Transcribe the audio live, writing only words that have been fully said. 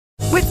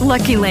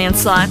Lucky Land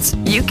Slots,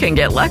 you can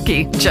get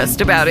lucky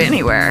just about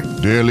anywhere.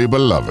 Dearly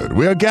beloved,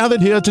 we are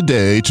gathered here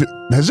today to...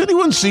 Has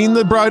anyone seen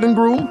the bride and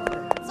groom?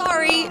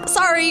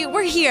 Sorry,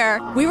 we're here.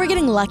 We were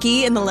getting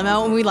lucky in the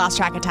limo and we lost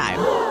track of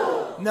time.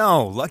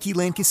 No, Lucky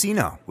Land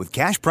Casino, with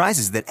cash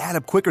prizes that add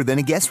up quicker than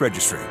a guest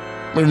registry.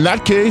 In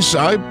that case,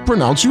 I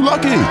pronounce you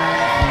lucky.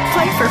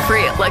 Play for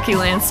free at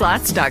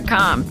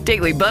LuckyLandSlots.com.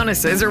 Daily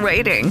bonuses are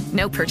waiting.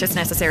 No purchase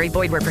necessary.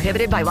 Void where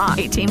prohibited by law.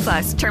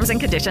 18+. Terms and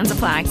conditions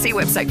apply. See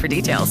website for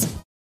details.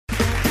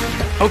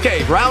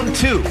 Okay, round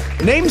two.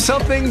 Name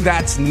something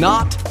that's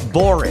not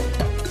boring.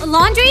 A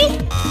laundry?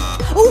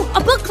 Ooh, a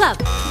book club.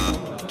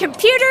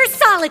 Computer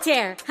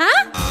solitaire,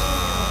 huh?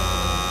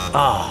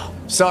 Ah,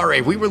 sorry.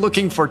 We were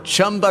looking for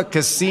Chumba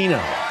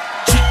Casino.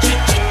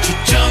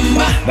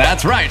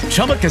 That's right.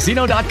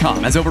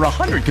 ChumbaCasino.com has over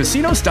 100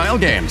 casino-style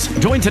games.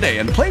 Join today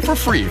and play for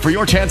free for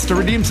your chance to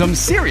redeem some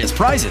serious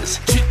prizes.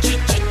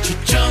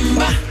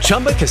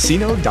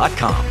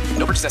 ChumbaCasino.com.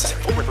 No purchase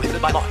necessary. Void where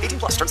prohibited by law. 18+.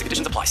 Terms and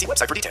conditions apply. See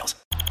website for details.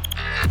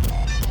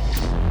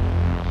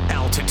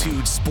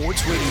 Altitude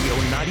Sports Radio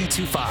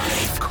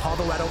 92.5.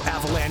 Colorado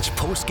Avalanche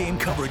post-game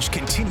coverage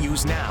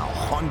continues now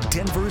on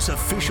Denver's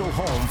official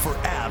home for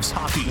Avs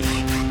hockey.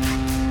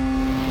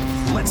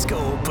 Let's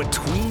go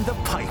Between the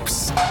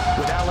Pipes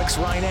with Alex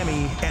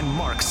Ryan-Emmy and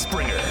Mark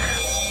Springer.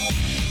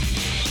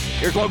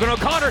 Here's Logan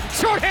O'Connor,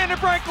 shorthanded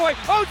breakaway.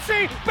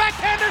 OC,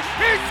 backhander,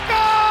 he scores!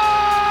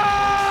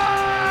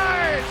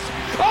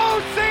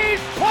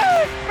 OC's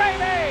playing,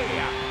 baby!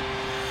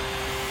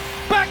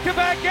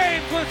 Back-to-back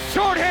games with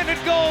shorthanded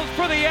goals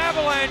for the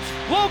Avalanche.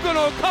 Logan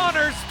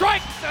O'Connor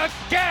strikes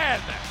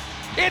again.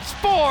 It's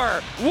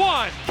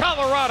 4-1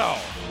 Colorado.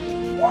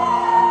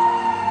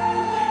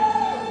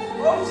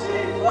 OC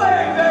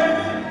playing,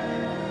 baby!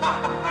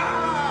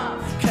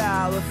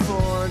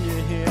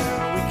 California, here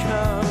we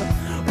come.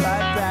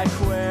 Right back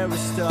where we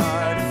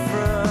started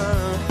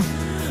from.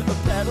 A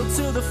pedal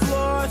to the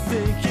floor,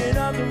 thinking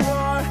of the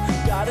war.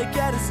 Gotta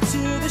get us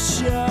to the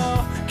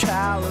show.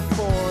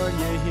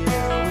 California,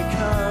 here we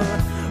come.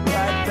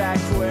 Right back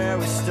where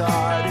we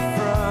started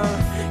from.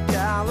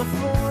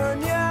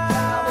 California,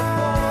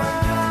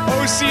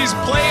 California. OC's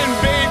playing,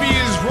 baby,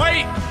 is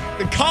right.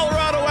 The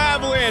Colorado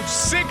Avalanche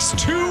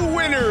 6-2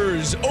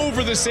 winners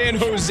over the San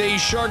Jose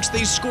Sharks.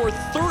 They scored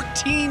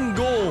 13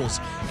 goals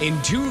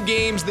in 2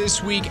 games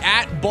this week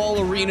at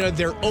Ball Arena.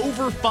 They're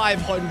over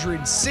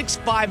 500,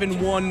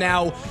 6-5-1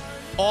 now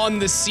on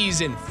the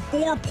season.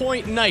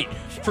 4-point night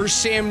for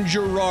Sam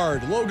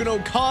Girard. Logan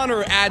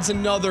O'Connor adds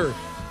another.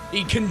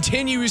 He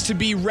continues to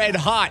be red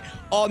hot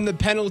on the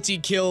penalty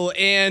kill,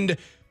 and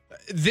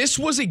this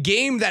was a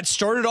game that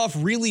started off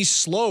really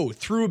slow.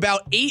 Through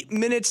about 8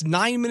 minutes,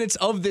 9 minutes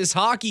of this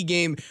hockey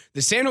game,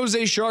 the San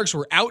Jose Sharks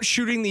were out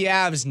shooting the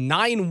Avs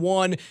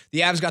 9-1.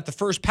 The Avs got the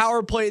first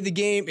power play of the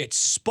game. It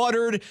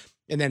sputtered.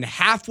 And then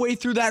halfway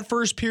through that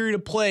first period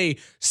of play,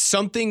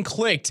 something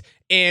clicked.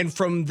 And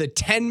from the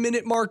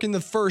 10-minute mark in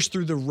the first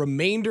through the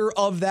remainder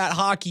of that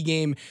hockey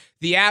game,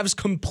 the Avs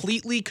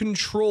completely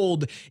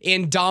controlled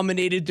and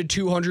dominated the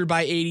 200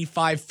 by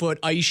 85-foot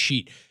ice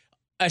sheet.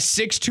 A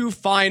 6-2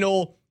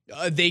 final.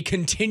 They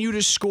continue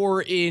to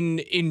score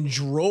in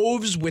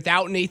droves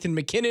without Nathan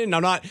MacKinnon.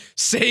 I'm not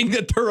saying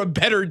that they're a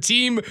better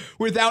team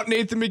without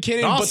Nathan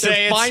MacKinnon, but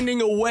they're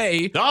finding a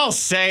way. I'll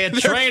say it.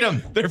 Trade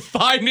him. They're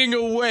finding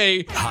a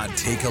way. Hot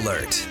take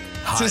alert.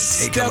 To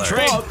step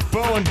up.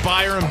 Bo and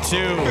Byram,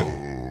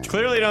 too.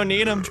 Clearly don't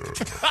need him.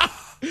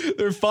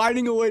 They're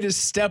finding a way to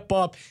step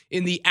up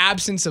in the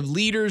absence of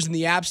leaders, in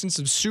the absence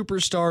of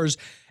superstars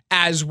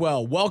as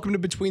well. Welcome to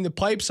Between the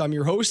Pipes. I'm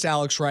your host,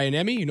 Alex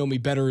Ryan-Emmy. You know me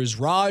better as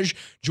Raj,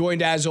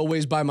 joined as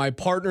always by my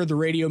partner, the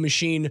radio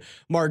machine,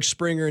 Mark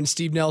Springer, and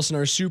Steve Nelson,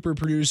 our super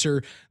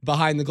producer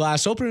behind the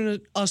glass,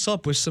 opening us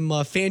up with some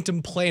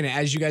Phantom Planet,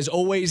 as you guys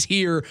always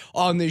hear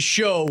on this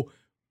show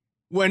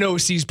when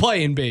OC's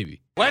playing, baby.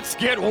 Let's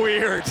get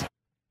weird.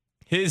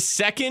 His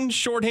second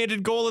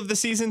shorthanded goal of the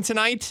season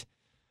tonight,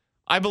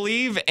 I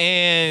believe,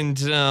 and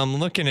I'm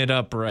looking it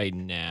up right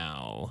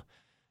now.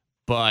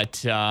 But,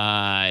 the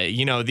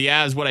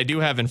Avs, what I do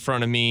have in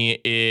front of me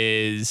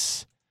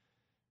is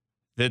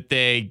that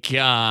they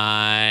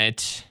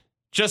got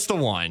just the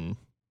one.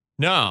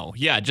 No,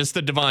 yeah, just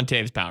the Devon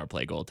Toews power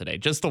play goal today.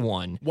 Just the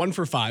one. 1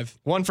 for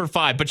 5. 1 for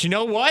 5. But you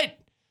know what?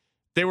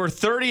 They were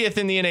 30th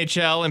in the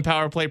NHL in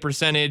power play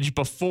percentage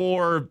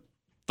before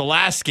the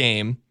last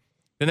game.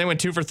 Then they went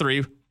 2 for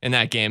 3 in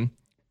that game.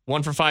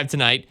 1 for 5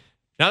 tonight.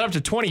 Now they're up to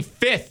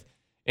 25th.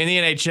 In the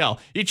NHL.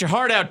 Eat your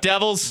heart out,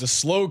 Devils. The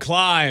slow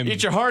climb.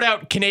 Eat your heart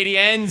out,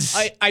 Canadiens.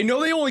 I know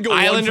they only go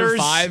Islanders. 1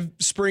 for 5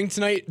 Spring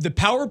tonight. The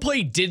power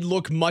play did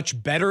look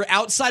much better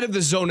outside of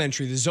the zone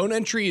entry. The zone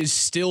entry is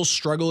still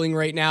struggling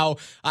right now.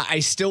 I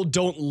still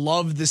don't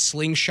love the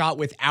slingshot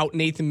without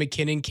Nathan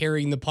MacKinnon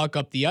carrying the puck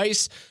up the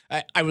ice.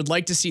 I would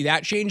like to see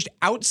that changed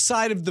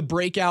outside of the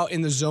breakout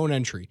in the zone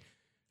entry.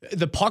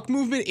 The puck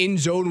movement in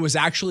zone was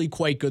actually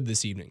quite good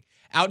this evening.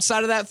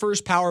 Outside of that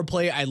first power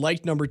play, I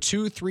liked number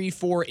 2, 3,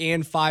 4,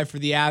 and 5 for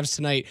the Avs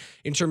tonight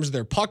in terms of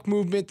their puck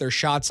movement, their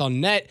shots on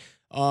net.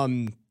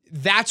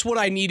 that's what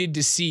I needed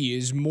to see,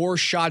 is more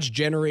shots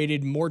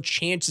generated, more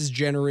chances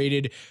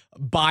generated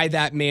by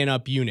that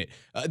man-up unit.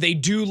 They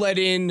do let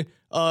in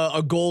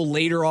a goal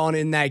later on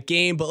in that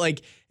game, but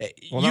like,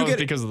 well, that was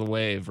because of the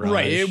wave, Raj.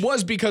 Right? It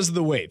was because of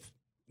the wave.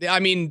 I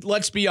mean,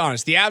 let's be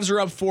honest. The Avs are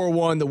up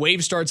 4-1. The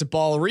wave starts at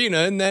Ball Arena,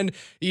 and then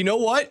you know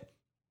what?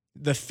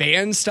 The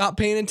fans stop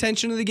paying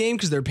attention to the game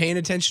because they're paying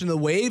attention to the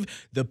wave.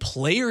 The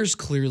players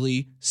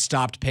clearly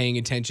stopped paying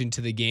attention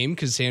to the game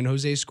because San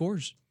Jose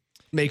scores.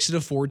 Makes it a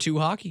 4-2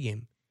 hockey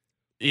game.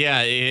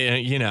 Yeah,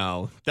 you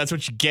know, that's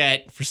what you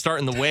get for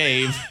starting the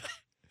wave.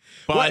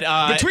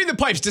 But Between the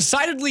Pipes,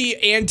 decidedly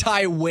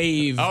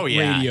anti-wave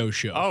radio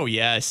show. Oh,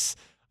 yes.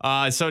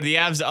 So the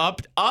Avs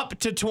up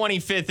to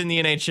 25th in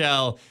the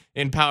NHL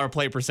in power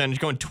play percentage,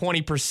 going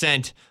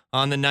 20%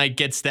 on the night,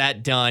 gets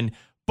that done.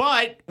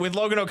 But with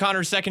Logan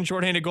O'Connor's second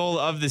shorthanded goal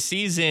of the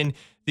season,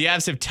 the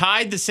Avs have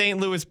tied the St.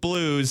 Louis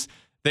Blues.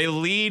 They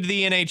lead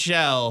the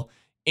NHL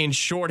in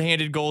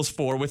shorthanded goals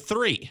for with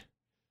 3.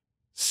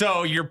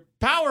 So your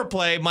power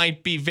play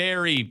might be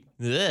very,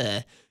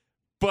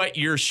 but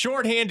your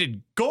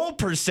shorthanded goal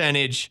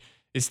percentage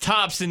is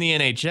tops in the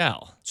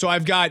NHL. So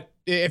I've got,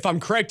 if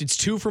I'm correct, it's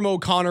 2 from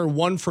O'Connor,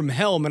 1 from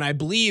Helm, and I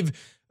believe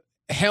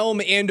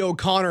Helm and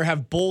O'Connor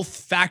have both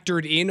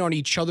factored in on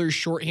each other's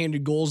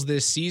shorthanded goals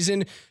this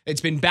season.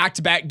 It's been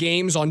back-to-back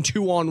games on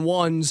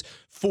 2-on-1s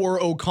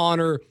for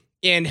O'Connor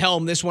and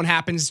Helm. This one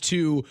happens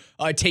to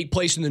take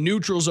place in the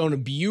neutral zone. A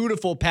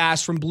beautiful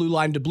pass from blue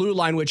line to blue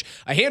line, which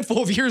a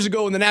handful of years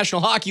ago in the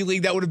National Hockey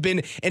League, that would have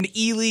been an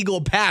illegal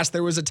pass.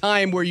 There was a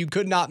time where you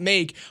could not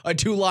make a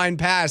 2-line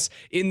pass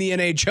in the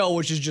NHL,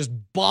 which is just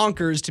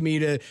bonkers to me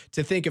to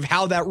think of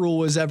how that rule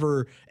was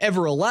ever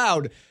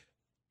allowed.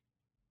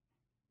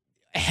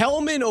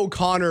 Helm and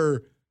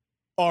O'Connor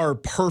are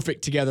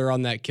perfect together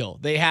on that kill.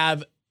 They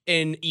have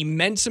an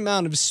immense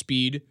amount of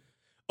speed.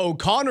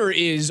 O'Connor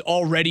is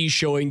already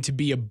showing to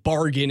be a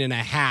bargain and a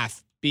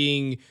half,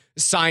 being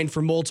signed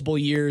for multiple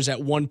years at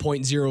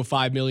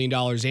 $1.05 million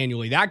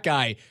annually. That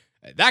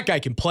guy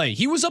can play.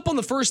 He was up on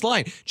the first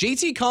line.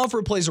 JT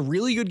Compher plays a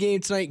really good game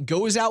tonight,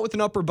 goes out with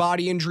an upper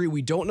body injury.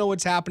 We don't know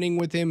what's happening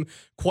with him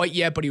quite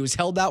yet, but he was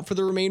held out for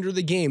the remainder of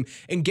the game.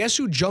 And guess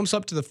who jumps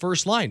up to the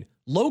first line?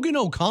 Logan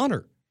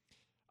O'Connor.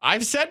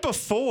 I've said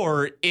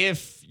before,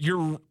 if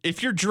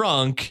you're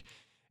drunk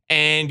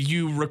and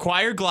you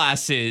require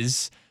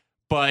glasses,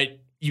 but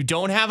you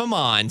don't have them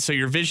on, so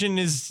your vision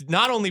is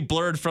not only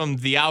blurred from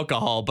the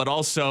alcohol, but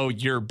also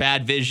your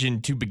bad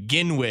vision to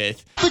begin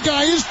with. The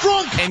guy is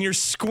drunk. And you're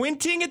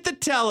squinting at the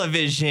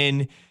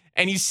television,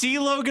 and you see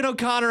Logan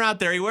O'Connor out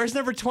there. He wears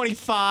number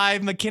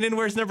 25. McKinnon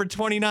wears number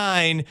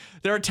 29.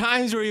 There are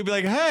times where you'll be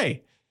like,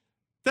 hey,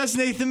 that's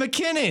Nathan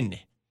McKinnon.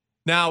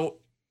 Now,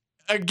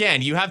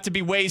 again, you have to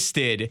be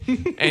wasted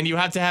and you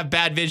have to have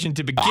bad vision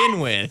to begin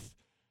with.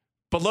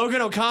 But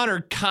Logan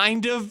O'Connor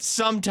kind of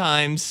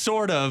sometimes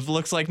sort of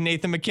looks like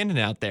Nathan McKinnon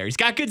out there. He's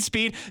got good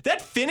speed.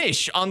 That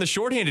finish on the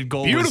shorthanded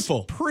goal was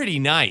pretty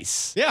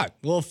nice. Yeah,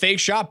 little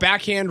fake shot,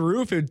 backhand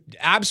roof.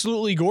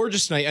 Absolutely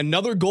gorgeous tonight.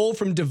 Another goal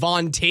from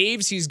Devon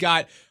Taves. He's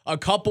got a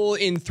couple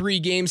in 3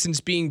 games since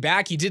being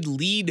back. He did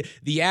lead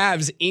the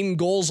Avs in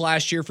goals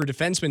last year for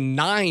defensemen.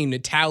 9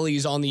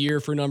 tallies on the year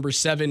for number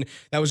 7.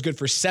 That was good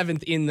for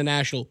 7th in the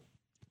National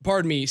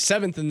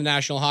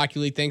Hockey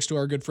League, thanks to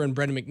our good friend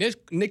Brendan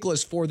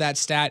McNicholas for that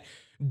stat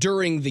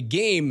during the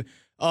game.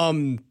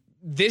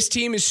 This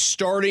team is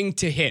starting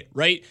to hit,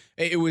 right?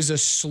 It was a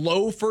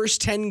slow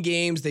first 10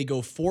 games. They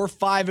go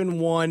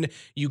 4-5-1.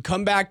 You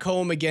come back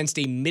home against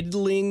a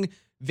middling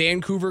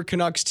Vancouver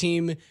Canucks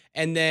team,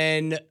 and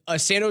then a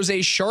San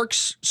Jose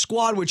Sharks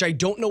squad, which I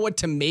don't know what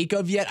to make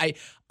of yet.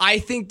 I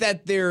think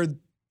that they're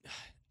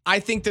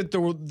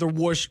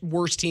the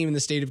worst team in the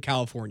state of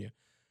California.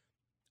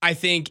 I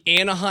think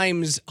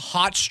Anaheim's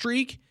hot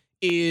streak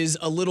is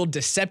a little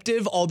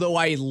deceptive, although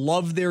I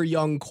love their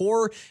young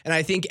core, and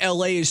I think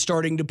LA is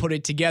starting to put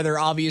it together.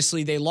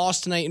 Obviously, they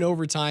lost tonight in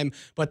overtime,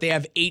 but they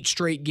have 8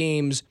 straight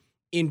games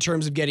in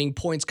terms of getting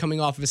points coming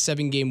off of a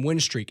 7-game win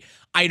streak.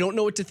 I don't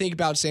know what to think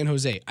about San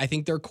Jose. I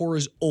think their core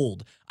is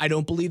old. I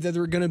don't believe that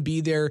they're going to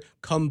be there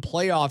come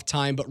playoff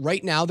time, but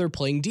right now they're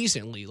playing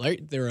decently.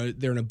 Right? They're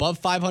an above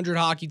 500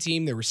 hockey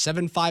team. They were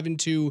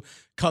 7-5-2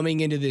 coming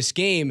into this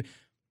game.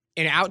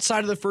 And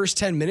outside of the first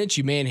 10 minutes,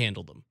 you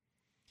manhandled them.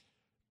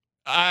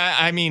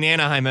 I mean,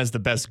 Anaheim has the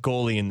best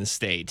goalie in the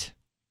state.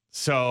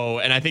 So,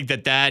 and I think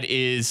that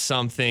is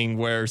something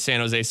where San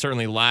Jose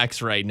certainly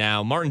lacks right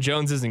now. Martin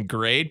Jones isn't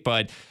great,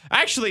 but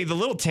actually the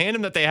little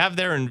tandem that they have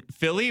there in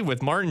Philly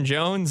with Martin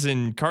Jones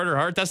and Carter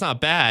Hart, that's not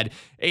bad.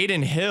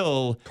 Aiden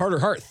Hill. Carter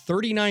Hart,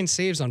 39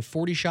 saves on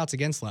 40 shots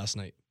against last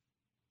night.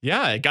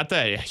 Yeah, got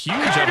that huge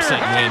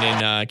upset win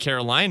in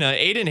Carolina.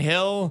 Aiden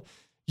Hill,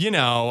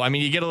 I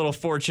mean, you get a little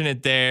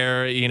fortunate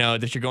there,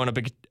 that you're going up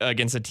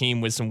against a team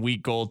with some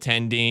weak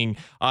goaltending.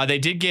 They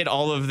did get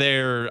all of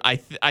their, I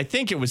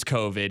think it was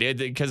COVID,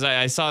 because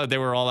I saw that they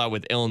were all out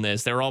with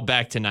illness. They were all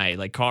back tonight,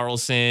 like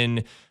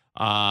Carlson,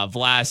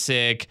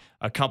 Vlasic,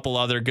 a couple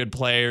other good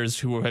players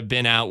who have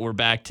been out were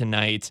back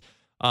tonight.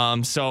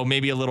 So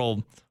maybe a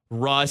little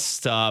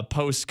rust,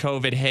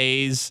 post-COVID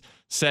haze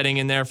setting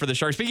in there for the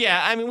Sharks. But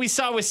yeah, I mean, we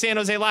saw it with San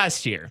Jose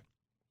last year.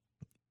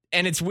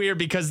 And it's weird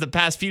because the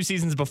past few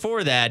seasons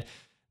before that,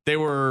 they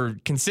were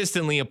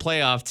consistently a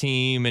playoff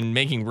team and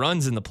making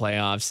runs in the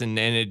playoffs, and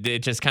it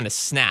just kind of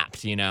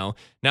snapped, you know.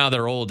 Now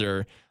they're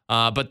older.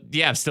 But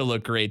the Avs still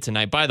look great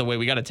tonight. By the way,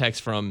 we got a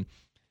text from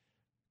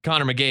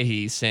Connor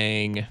McGahey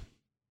saying,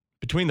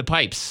 between the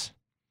pipes, :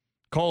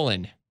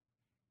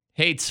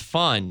 hates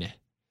fun.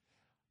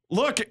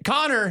 Look,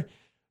 Connor,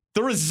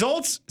 the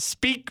results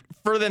speak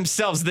for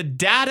themselves. The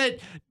data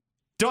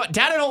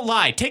don't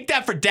lie. Take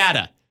that for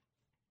data.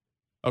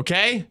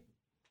 Okay?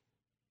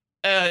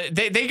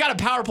 They got a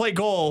power play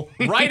goal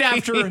right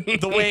after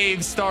the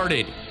wave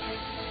started.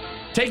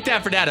 Take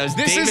that for data.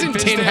 This isn't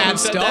tin hat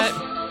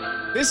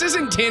stuff. This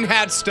isn't tin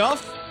hat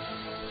stuff.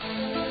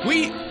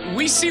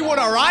 We see what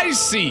our eyes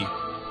see,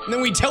 and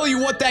then we tell you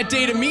what that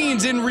data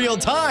means in real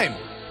time.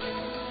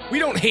 We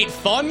don't hate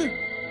fun.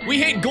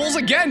 We hate goals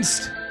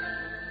against.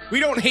 We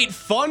don't hate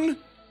fun.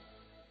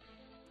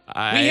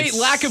 We hate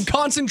lack of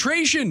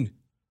concentration.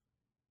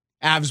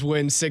 Avs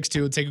win 6-2.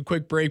 We'll take a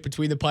quick break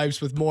between the pipes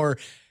with more.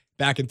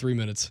 Back in 3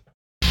 minutes.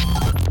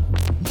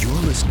 You're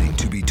listening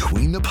to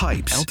Between the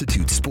Pipes,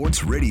 Altitude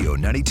Sports Radio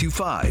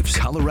 92.5's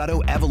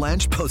Colorado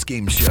Avalanche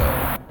postgame show.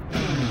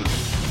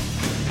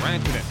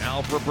 Rantanen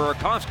now for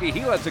Burakovsky.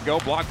 He lets it go,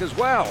 blocked as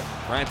well.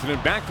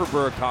 Rantanen back for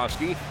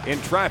Burakovsky.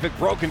 In traffic,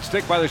 broken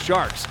stick by the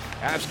Sharks.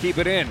 Avs keep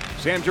it in.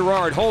 Sam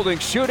Girard holding,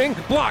 shooting,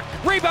 blocked.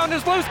 Rebound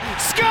is loose.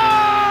 Score!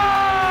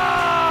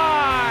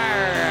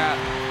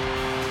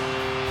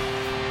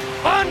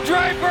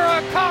 Andre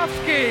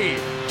Burakovsky!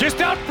 Just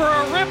out for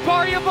a rip,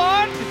 are you,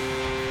 bud?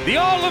 The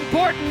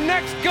all-important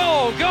next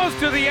goal goes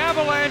to the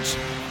Avalanche,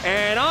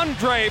 and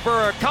Andre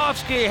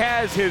Burakovsky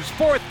has his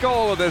 4th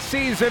goal of the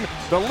season.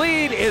 The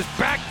lead is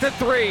back to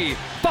 3.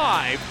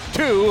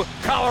 5-2,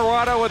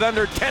 Colorado with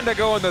under 10 to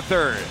go in the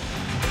third.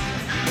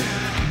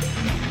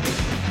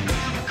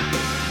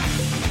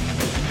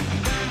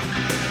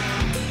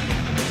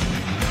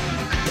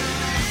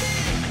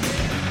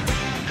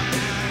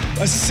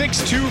 A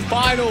 6-2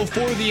 final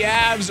for the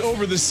Avs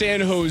over the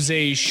San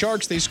Jose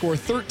Sharks. They score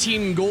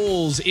 13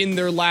 goals in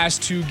their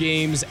last 2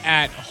 games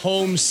at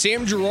home.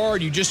 Sam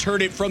Girard, you just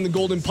heard it from the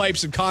Golden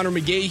Pipes of Connor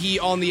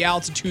McGahey on the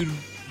Altitude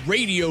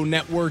Radio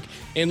Network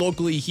and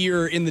locally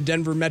here in the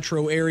Denver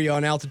metro area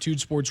on Altitude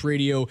Sports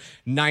Radio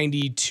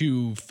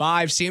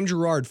 92.5. Sam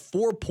Girard,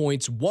 4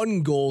 points,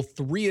 1 goal,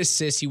 3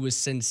 assists. He was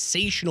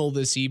sensational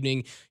this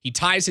evening. He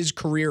ties his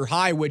career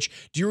high, which,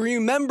 do you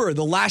remember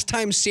the last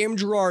time Sam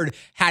Girard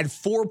had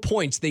 4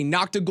 points? They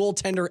knocked a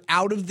goaltender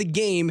out of the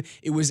game.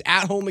 It was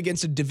at home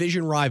against a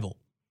division rival.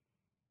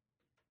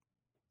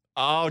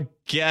 I'll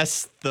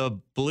guess the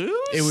Blues?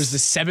 It was the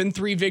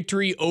 7-3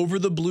 victory over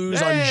the Blues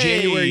on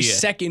January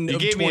 2nd of 2020. You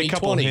gave me a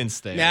couple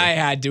hints there. Nah, I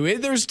had to.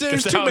 There's too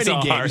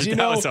many games. You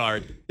know? That was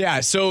hard.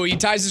 Yeah, so he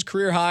ties his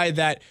career high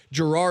that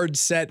Girard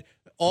set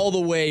all the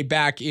way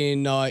back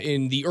in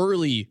the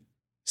early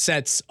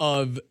sets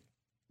of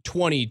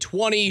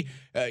 2020.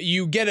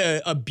 You get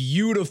a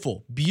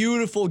beautiful,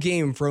 beautiful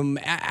game from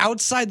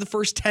outside the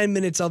first 10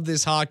 minutes of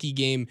this hockey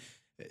game.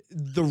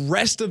 The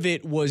rest of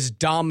it was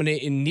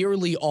dominant in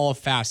nearly all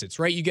facets,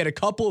 right? You get a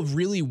couple of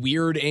really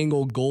weird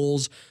angle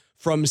goals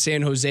from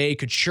San Jose.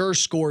 Couture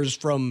scores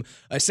from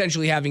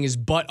essentially having his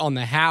butt on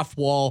the half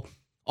wall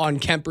on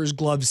Kemper's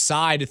glove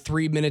side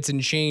 3 minutes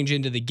and change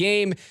into the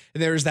game.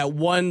 And there's that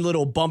one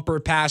little bumper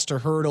pass to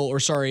Hurdle,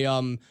 was it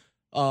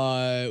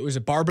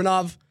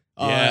Barbanov?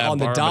 On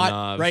the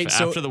dot, right?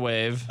 After so the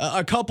wave.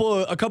 A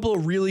couple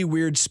of really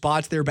weird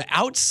spots there, but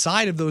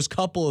outside of those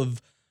couple of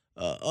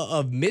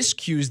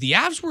miscues, the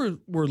Avs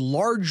were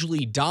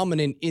largely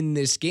dominant in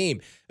this game.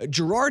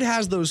 Girard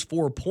has those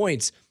 4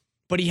 points,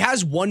 but he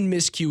has one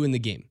miscue in the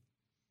game.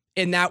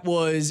 And that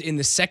was in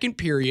the second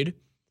period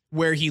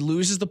where he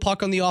loses the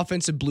puck on the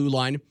offensive blue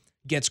line,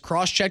 gets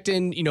cross-checked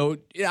in,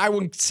 I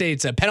wouldn't say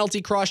it's a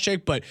penalty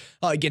cross-check, but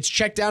gets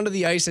checked down to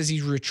the ice as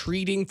he's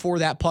retreating for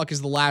that puck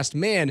as the last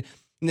man.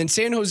 And then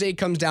San Jose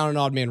comes down an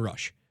odd man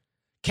rush.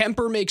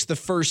 Kemper makes the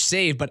first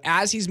save, but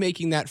as he's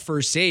making that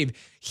first save,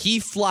 he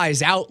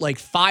flies out like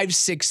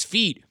 5-6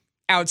 feet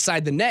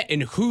outside the net.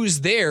 And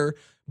who's there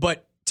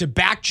but to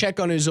back check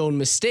on his own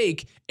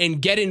mistake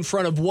and get in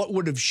front of what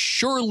would have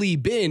surely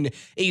been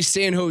a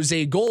San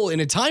Jose goal in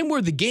a time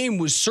where the game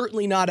was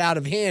certainly not out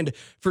of hand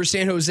for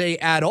San Jose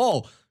at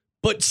all.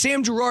 But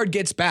Sam Girard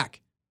gets back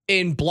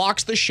and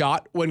blocks the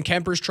shot when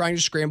Kemper's trying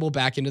to scramble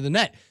back into the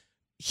net.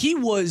 He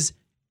was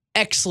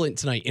excellent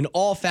tonight in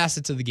all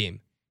facets of the game.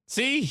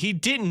 See, he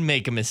didn't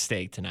make a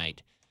mistake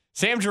tonight.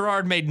 Sam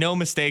Girard made no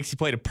mistakes. He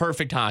played a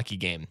perfect hockey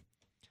game.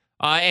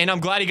 And I'm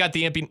glad he got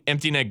the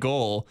empty net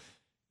goal.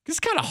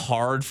 It's kind of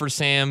hard for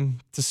Sam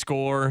to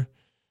score.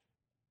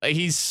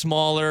 He's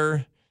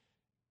smaller.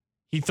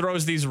 He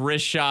throws these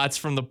wrist shots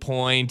from the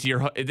point.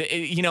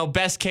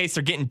 Best case,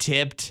 they're getting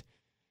tipped.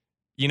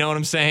 You know what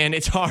I'm saying?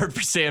 It's hard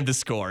for Sam to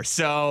score.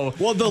 So,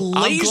 well, the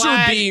laser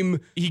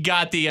beam, he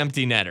got the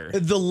empty netter.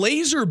 The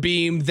laser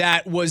beam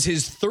that was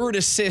his third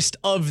assist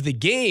of the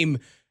game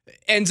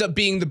ends up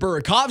being the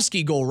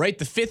Burakovsky goal, right?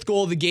 The 5th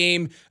goal of the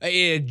game.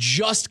 It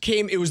just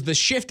came. It was the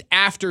shift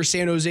after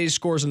San Jose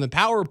scores on the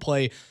power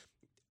play.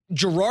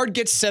 Girard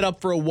gets set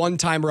up for a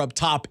one-timer up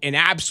top and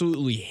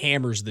absolutely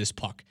hammers this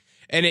puck.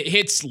 And it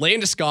hits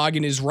Landeskog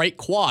in his right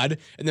quad,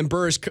 and then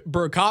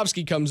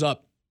Burakovsky comes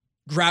up,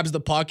 grabs the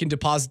puck, and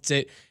deposits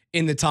it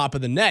in the top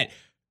of the net.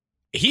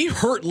 He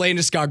hurt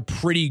Landeskog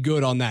pretty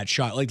good on that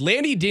shot. Like,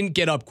 Landy didn't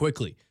get up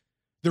quickly.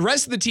 The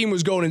rest of the team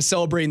was going and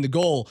celebrating the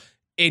goal,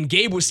 and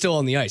Gabe was still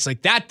on the ice.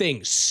 Like, that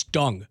thing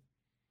stung.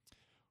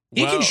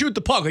 He can shoot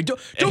the puck. Like,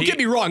 don't get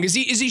me wrong. Is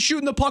he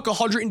shooting the puck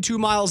 102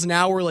 miles an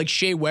hour like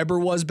Shea Weber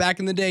was back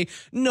in the day?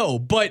 No,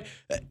 but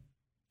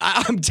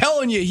I'm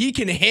telling you, he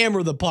can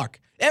hammer the puck.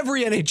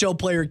 Every NHL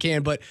player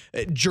can, but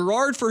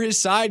Girard, for his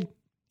side,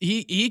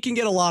 he can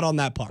get a lot on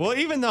that puck. Well,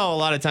 even though a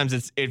lot of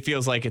times it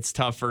feels like it's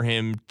tough for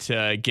him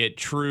to get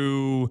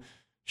true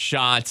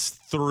shots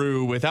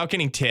through without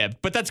getting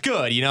tipped, but that's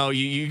good. You know,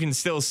 you can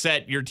still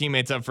set your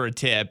teammates up for a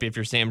tip if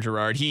you're Sam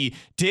Girard. He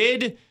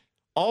did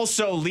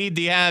also lead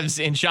the Avs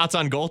in shots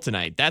on goal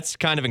tonight. That's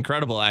kind of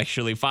incredible,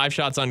 actually. 5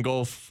 shots on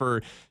goal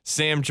for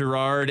Sam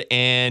Girard,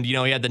 and, you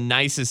know, he had the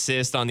nice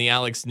assist on the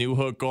Alex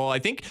Newhook goal. I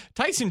think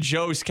Tyson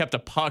Jost kept a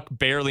puck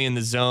barely in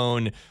the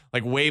zone,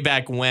 like way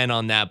back when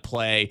on that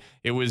play.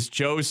 It was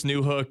Jost,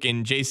 Newhook,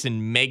 and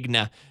Jason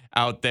Magna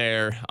out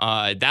there.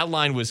 That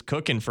line was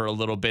cooking for a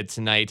little bit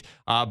tonight,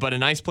 but a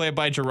nice play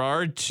by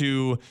Girard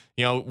to,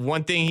 you know,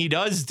 one thing he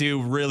does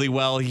do really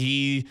well,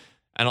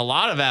 and a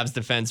lot of Avs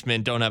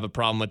defensemen don't have a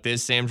problem with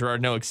this. Sam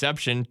Girard, no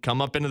exception.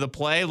 Come up into the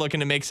play, looking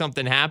to make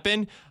something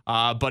happen.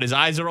 But his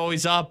eyes are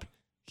always up.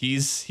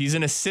 He's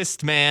an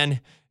assist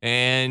man.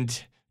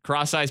 And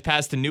cross-eyes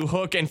pass to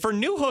Newhook. And for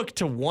Newhook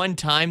to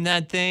one-time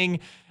that thing,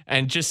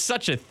 and just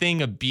such a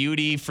thing of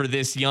beauty for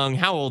this young,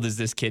 how old is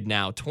this kid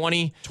now?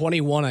 20?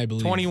 21, I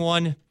believe.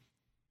 21.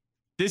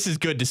 This is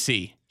good to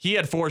see. He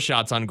had 4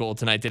 shots on goal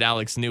tonight, did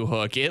Alex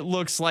Newhook. It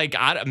looks like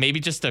maybe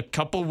just a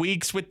couple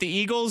weeks with the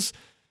Eagles,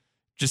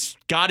 just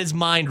got his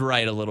mind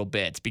right a little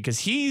bit, because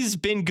he's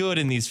been good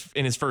in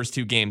his first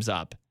 2 games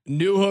up.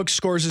 Newhook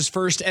scores his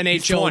first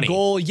NHL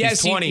goal.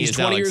 Yes, he's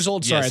 20 years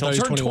old. Sorry, yes, I thought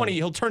he was 21.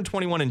 He'll turn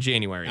 21 in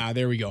January.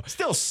 There we go.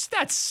 Still,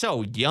 that's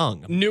so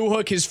young.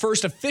 Newhook, his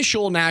first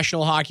official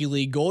National Hockey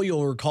League goal.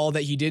 You'll recall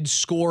that he did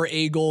score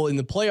a goal in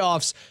the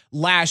playoffs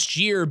last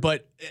year,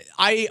 but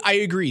I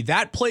agree.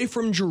 That play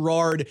from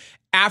Girard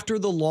after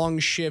the long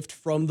shift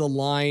from the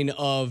line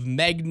of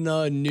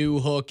Magna,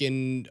 Newhook,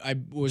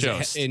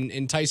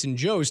 and Tyson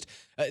Jost,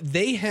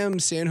 they hem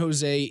San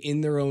Jose in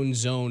their own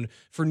zone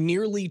for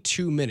nearly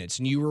 2 minutes.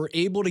 And you were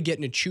able to get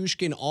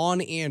Nichushkin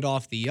on and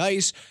off the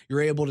ice.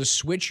 You're able to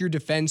switch your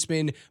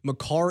defensemen.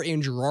 Makar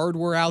and Girard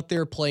were out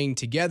there playing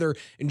together.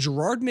 And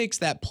Girard makes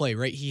that play,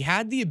 right? He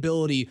had the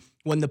ability,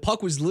 when the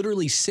puck was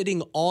literally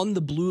sitting on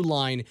the blue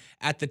line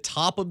at the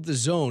top of the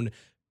zone,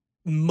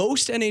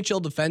 most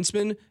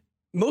defensemen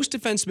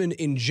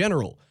in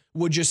general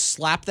would just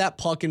slap that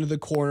puck into the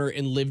corner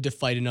and live to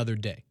fight another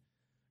day.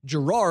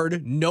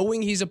 Girard,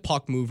 knowing he's a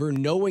puck mover,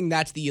 knowing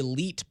that's the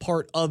elite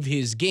part of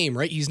his game,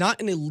 right? He's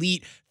not an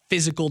elite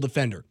physical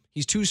defender.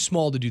 He's too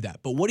small to do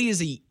that. But what he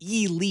is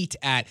elite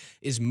at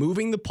is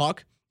moving the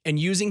puck and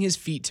using his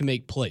feet to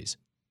make plays.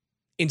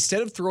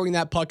 Instead of throwing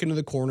that puck into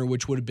the corner,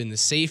 which would have been the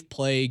safe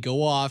play,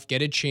 go off,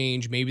 get a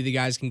change, maybe the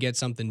guys can get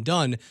something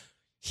done,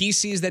 he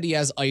sees that he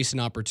has ice and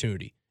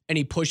opportunity, and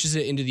he pushes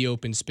it into the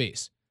open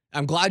space.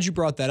 I'm glad you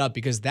brought that up,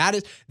 because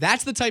that's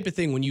the type of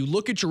thing when you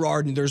look at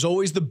Girard, and there's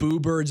always the boo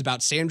birds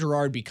about Sam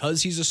Girard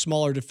because he's a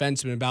smaller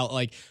defenseman, about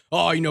like,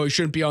 oh, you know, he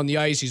shouldn't be on the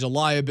ice. He's a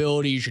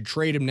liability. You should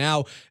trade him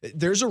now.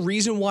 There's a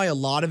reason why a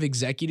lot of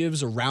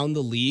executives around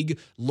the league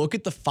look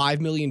at the $5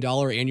 million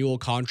annual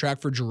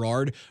contract for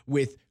Girard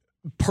with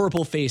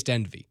purple-faced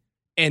envy.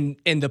 And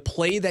the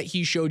play that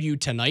he showed you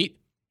tonight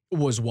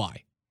was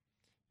why.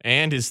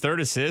 And his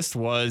third assist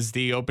was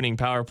the opening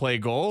power play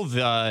goal.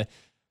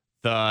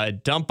 The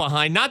dump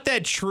behind, not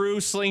that true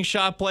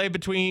slingshot play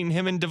between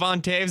him and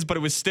Devon Taves, but it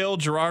was still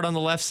Girard on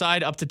the left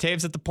side up to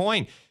Taves at the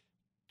point.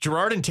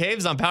 Girard and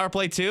Taves on power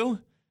play too.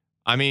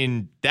 I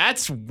mean,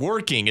 that's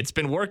working. It's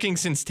been working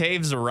since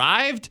Taves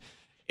arrived.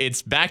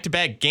 It's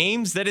back-to-back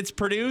games that it's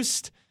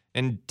produced,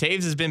 and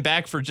Taves has been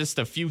back for just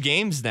a few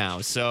games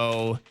now.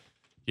 So,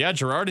 yeah,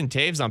 Girard and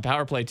Taves on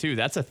power play too.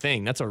 That's a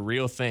thing. That's a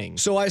real thing.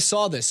 So I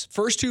saw this.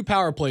 First 2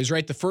 power plays,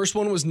 right? The first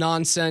one was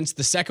nonsense.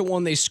 The second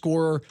one, they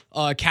score.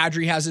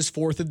 Kadri has his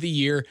 4th of the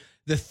year.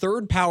 The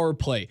third power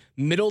play,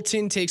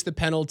 Middleton takes the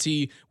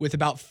penalty with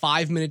about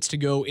 5 minutes to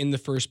go in the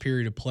first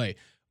period of play.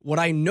 What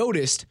I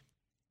noticed,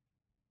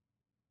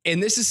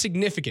 and this is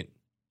significant,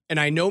 and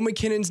I know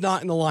McKinnon's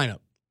not in the lineup,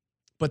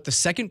 but the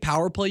second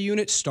power play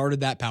unit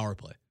started that power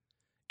play.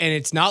 And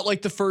it's not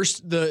like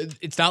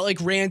it's not like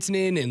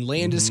Rantanen and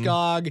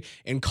Landeskog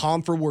and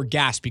Comfer were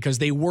gassed, because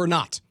they were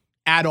not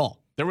at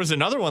all. There was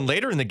another one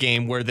later in the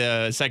game where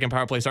the second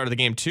power play started the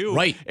game too.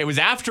 Right. It was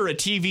after a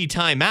TV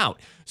timeout.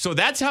 So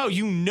that's how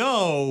you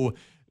know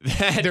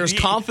that there's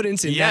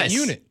confidence in that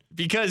unit.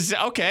 Because,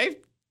 okay,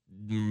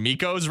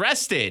 Mikko's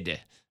rested.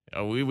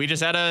 We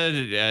just had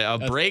a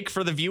break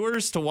for the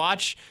viewers to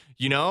watch,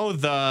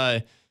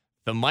 the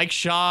Mike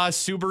Shaw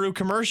Subaru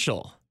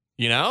commercial,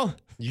 You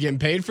getting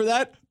paid for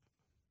that?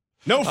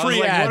 No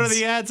free ads. What are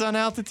the ads on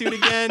Altitude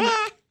again?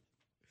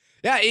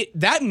 Yeah,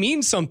 that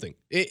means something.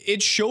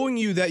 It's showing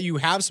you that you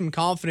have some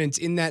confidence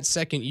in that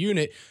second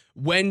unit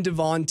when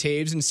Devon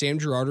Taves and Sam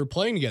Girard are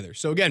playing together.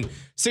 So again,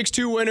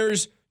 6-2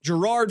 winners.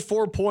 Girard,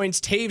 4 points.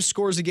 Taves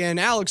scores again.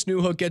 Alex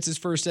Newhook gets his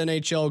first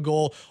NHL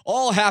goal.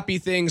 All happy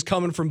things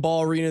coming from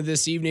Ball Arena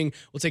this evening.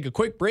 We'll take a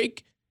quick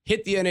break,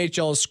 hit the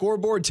NHL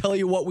scoreboard, tell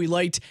you what we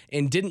liked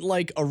and didn't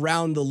like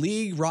around the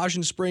league. Raj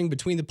and Spring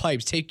between the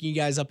pipes, taking you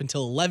guys up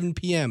until 11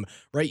 p.m.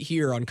 right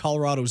here on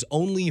Colorado's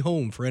only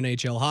home for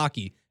NHL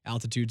hockey,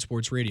 Altitude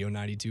Sports Radio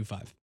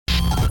 92.5.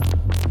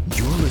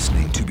 You're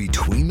listening to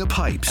Between the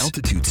Pipes,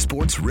 Altitude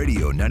Sports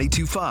Radio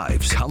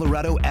 92.5's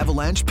Colorado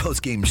Avalanche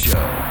postgame show.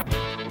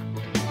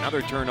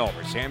 Another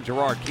turnover. Sam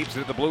Girard keeps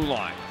it at the blue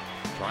line.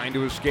 Trying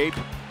to escape.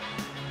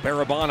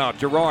 Barabanov,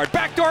 Girard,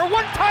 backdoor,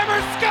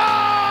 one-timer,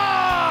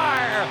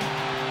 score!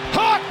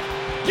 Hook!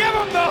 Give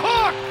him the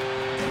hook!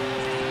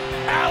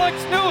 Alex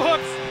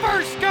Newhook's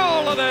first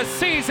goal of the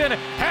season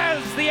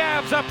has the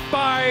Avs up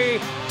by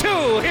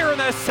 2 here in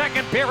the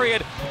second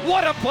period.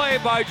 What a play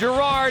by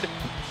Girard.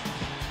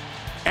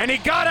 And he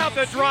got out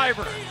the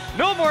driver.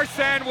 No more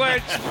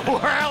sandwich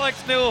for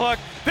Alex Newhook.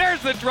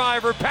 There's the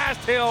driver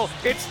past Hill.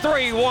 It's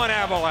 3-1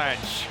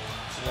 Avalanche.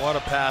 What a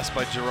pass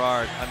by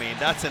Girard. I mean,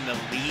 that's an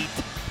elite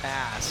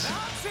pass.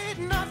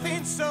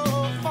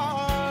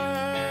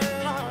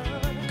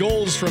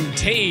 Goals from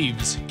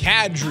Taves,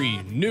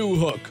 Kadri,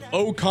 Newhook,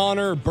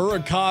 O'Connor,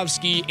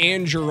 Burakovsky,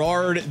 and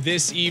Girard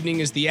this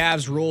evening as the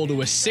Avs roll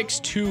to a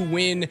 6-2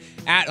 win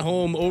at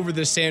home over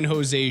the San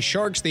Jose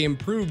Sharks. They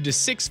improved to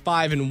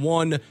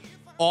 6-5-1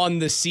 on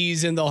the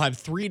season. They'll have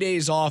 3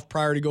 days off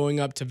prior to going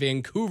up to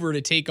Vancouver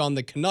to take on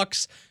the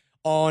Canucks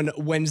on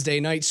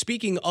Wednesday night.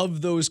 Speaking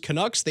of those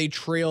Canucks, they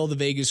trail the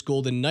Vegas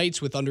Golden Knights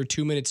with under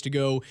 2 minutes to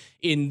go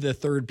in the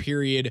third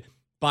period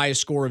by a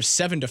score of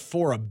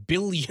 7-4. 1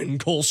 billion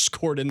goals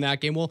scored in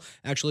that game. Well,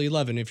 actually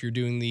 11 if you're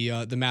doing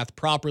the math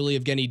properly.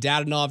 Evgeny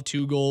Dadonov,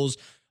 2 goals.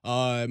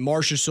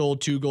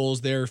 Marchessault, 2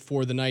 goals there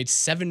for the Knights.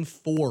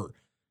 7-4.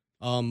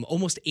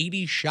 Almost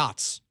 80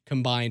 shots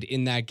combined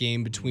in that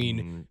game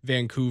between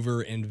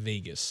Vancouver and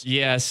Vegas.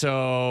 Yeah,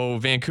 so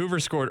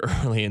Vancouver scored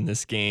early in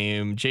this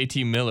game.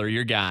 JT Miller,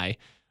 your guy,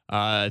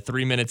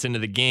 3 minutes into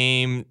the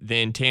game.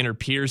 Then Tanner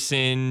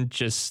Pearson,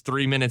 just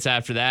 3 minutes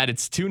after that.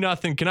 It's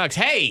 2-0 Canucks.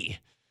 Hey,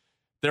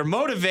 they're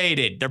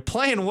motivated. They're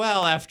playing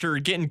well after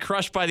getting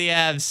crushed by the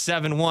Avs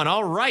 7-1.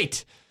 All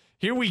right,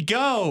 here we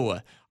go.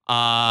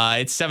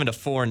 It's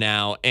 7-4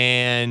 now.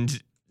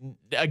 And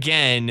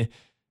again,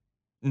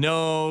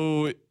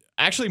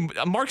 actually,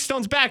 Mark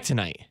Stone's back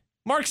tonight.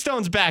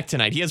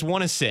 He has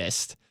 1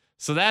 assist,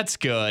 so that's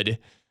good.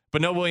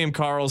 But no William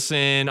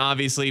Karlsson,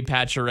 obviously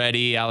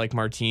Pacioretty, Alec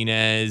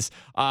Martinez.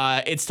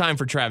 It's time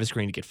for Travis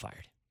Green to get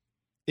fired.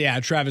 Yeah,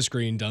 Travis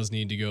Green does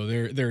need to go.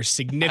 They're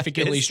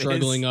significantly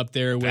struggling up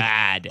there with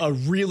a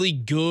really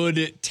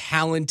good,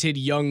 talented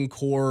young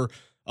core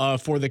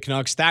for the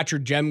Canucks. Thatcher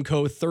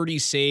Demko, 30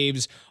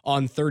 saves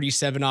on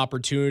 37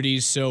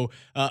 opportunities. So,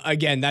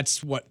 again, that's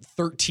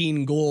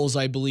 13 goals,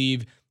 I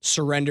believe,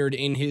 surrendered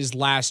in his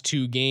last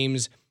 2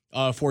 games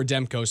for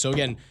Demko. So,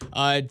 again,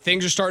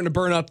 things are starting to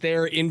burn up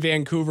there in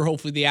Vancouver.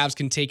 Hopefully the Avs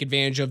can take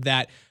advantage of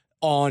that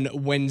on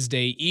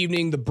Wednesday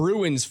evening. The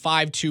Bruins,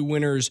 5-2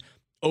 winners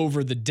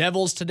over the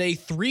Devils today.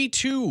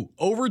 3-2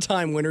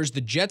 overtime winners. The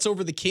Jets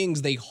over the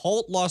Kings. They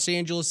halt Los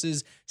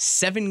Angeles'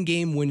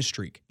 7-game win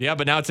streak. Yeah,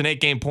 but now it's an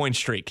 8-game point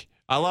streak.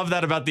 I love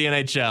that about the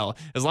NHL.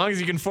 As long as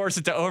you can force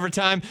it to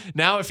overtime.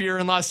 Now, if you're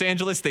in Los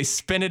Angeles, they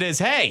spin it as,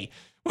 hey,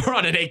 we're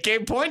on an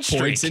 8-game point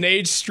streak. Points in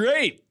 8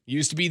 straight.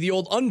 Used to be the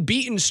old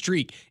unbeaten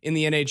streak in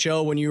the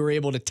NHL when you were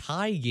able to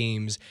tie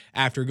games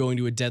after going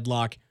to a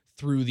deadlock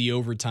through the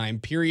overtime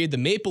period. The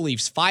Maple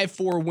Leafs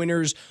 5-4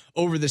 winners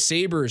over the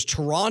Sabres.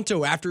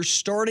 Toronto, after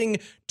starting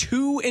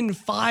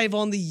 2-5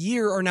 on the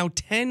year, are now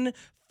 10-5-1.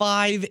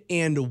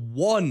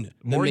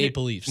 The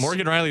Maple Leafs.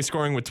 Morgan Riley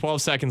scoring with 12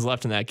 seconds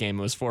left in that game.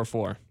 It was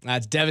 4-4.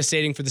 That's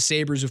devastating for the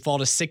Sabres, who fall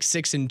to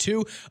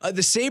 6-6-2.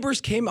 The Sabres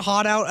came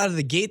hot out of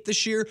the gate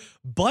this year,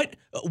 but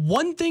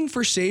one thing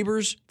for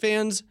Sabres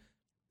fans,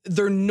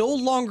 they're no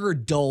longer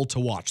dull to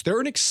watch. They're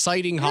an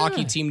exciting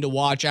hockey team to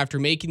watch after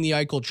making the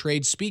Eichel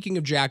trade. Speaking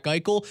of Jack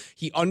Eichel,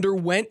 he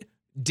underwent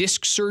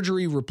disc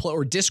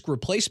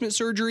replacement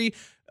surgery.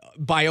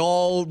 By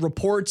all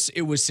reports,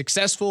 it was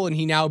successful, and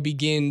he now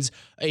begins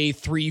a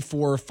 3,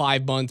 4,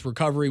 5 month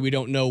recovery. We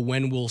don't know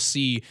when we'll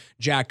see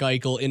Jack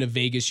Eichel in a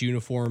Vegas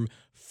uniform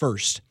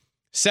first.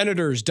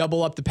 Senators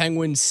double up the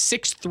Penguins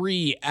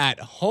 6-3 at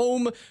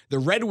home. The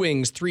Red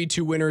Wings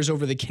 3-2 winners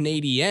over the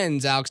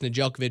Canadiens. Alex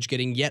Nedeljkovic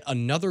getting yet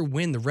another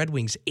win. The Red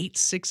Wings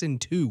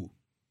 8-6-2.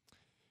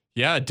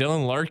 Yeah,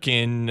 Dylan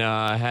Larkin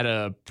had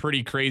a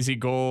pretty crazy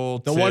goal.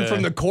 The one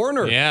from the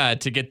corner. Yeah,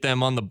 to get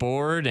them on the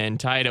board and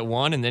tie it at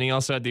 1, and then he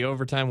also had the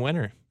overtime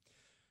winner.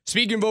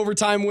 Speaking of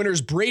overtime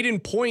winners, Braden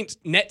Point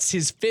nets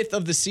his 5th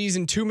of the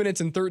season, 2 minutes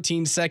and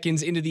 13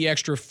 seconds into the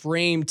extra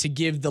frame to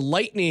give the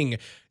Lightning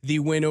the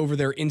win over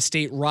their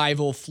in-state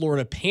rival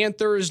Florida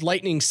Panthers.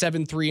 Lightning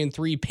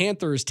 7-3-3,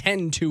 Panthers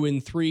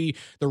 10-2-3.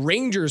 The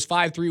Rangers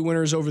 5-3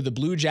 winners over the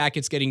Blue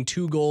Jackets, getting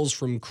 2 goals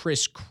from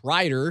Chris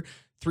Kreider.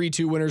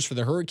 3-2 winners for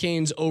the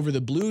Hurricanes over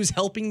the Blues,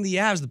 helping the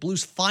Avs. The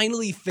Blues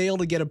finally fail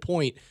to get a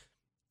point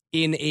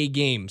in a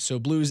game. So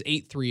Blues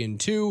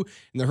 8-3-2,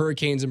 and the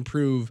Hurricanes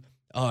improve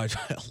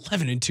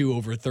 11-2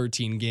 over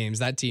 13 games.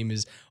 That team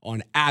is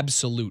on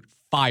absolute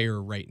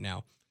fire right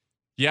now.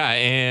 Yeah,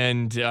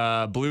 and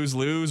Blues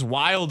lose.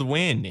 Wild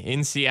win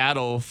in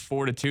Seattle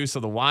 4-2. So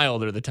the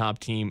Wild are the top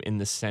team in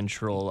the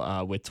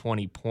Central with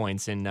 20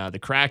 points. And the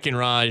Kraken,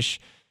 Raj,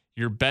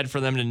 your bet for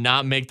them to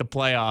not make the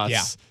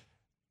playoffs.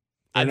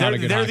 Yeah.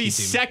 They're the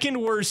second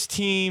worst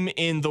team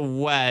in the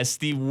West.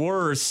 The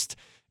worst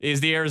is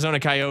the Arizona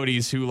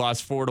Coyotes, who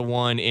lost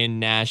 4-1 in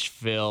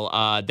Nashville.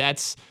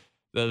 That's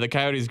the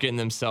Coyotes getting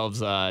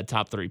themselves a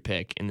top 3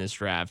 pick in this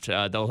draft.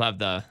 They'll have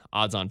the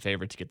odds-on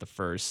favorite to get the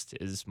first,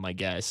 is my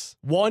guess.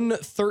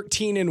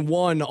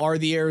 1-13-1 are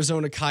the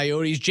Arizona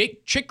Coyotes.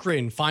 Jake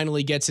Chychrun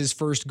finally gets his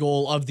first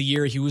goal of the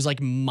year. He was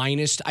like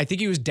I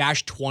think he was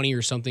 -20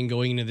 or something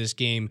going into this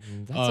game.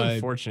 That's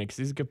unfortunate because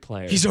he's a good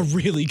player. He's a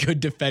really good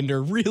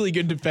defender,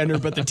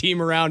 but the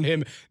team around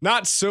him,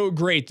 not so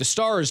great. The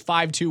Stars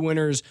 5-2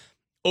 winners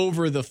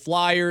over the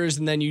Flyers.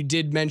 And then you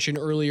did mention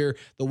earlier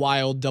the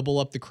Wild double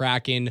up the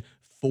Kraken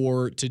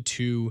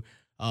 4-2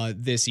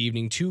 this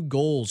evening. 3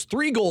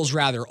 goals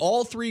rather.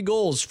 All 3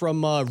 goals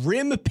from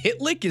Rim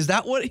Pitlick. Is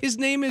that what his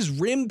name is?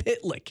 Rim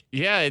Pitlick.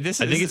 Yeah, I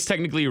think it's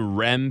technically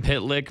Rem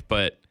Pitlick,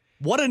 but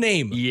what a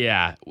name.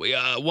 Yeah,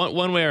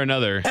 one way or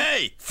another.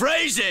 Hey,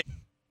 phrase it.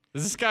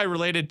 Is this guy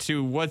related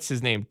to what's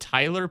his name?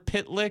 Tyler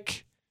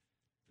Pitlick?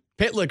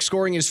 Pitlick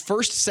scoring his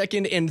first,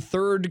 second, and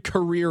third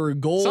career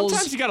goals.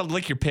 Sometimes you got to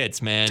lick your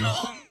pits, man.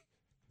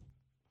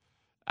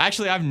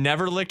 Actually, I've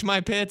never licked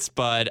my pits,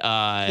 but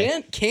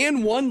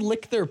can one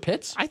lick their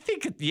pits? I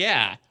think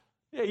yeah,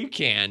 you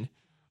can.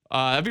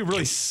 That'd be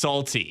really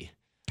salty.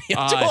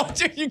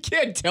 You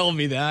can't tell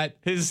me that.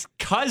 His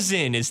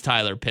cousin is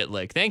Tyler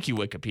Pitlick. Thank you,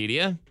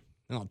 Wikipedia.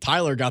 Oh,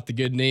 Tyler got the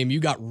good name. You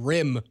got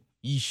Rim.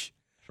 Yeesh.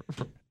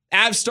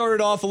 Avs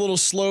started off a little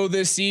slow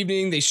this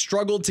evening. They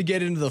struggled to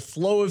get into the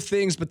flow of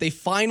things, but they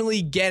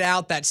finally get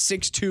out that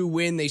 6-2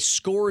 win. They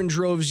score in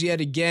droves yet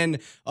again.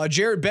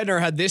 Jared Bednar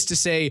had this to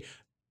say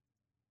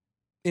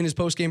in his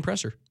post-game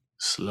presser.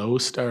 Slow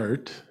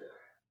start,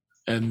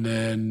 and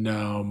then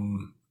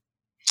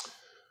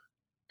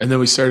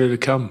we started to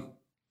come.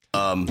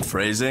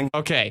 Phrasing.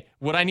 Okay,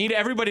 what I need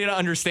everybody to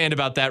understand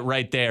about that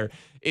right there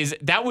is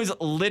that was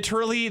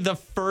literally the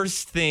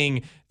first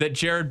thing that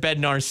Jared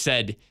Bednar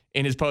said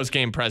in his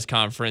post-game press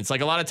conference.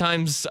 Like, a lot of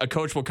times a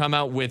coach will come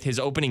out with his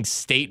opening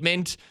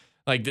statement.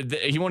 Like,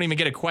 he won't even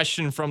get a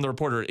question from the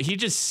reporter. He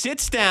just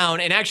sits down,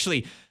 and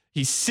actually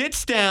he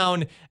sits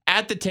down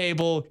at the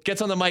table,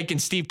 gets on the mic, and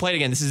Steve played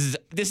again. This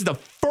is the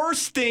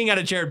first thing out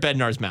of Jared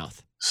Bednar's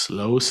mouth.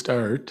 Slow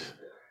start,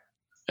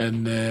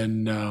 and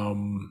then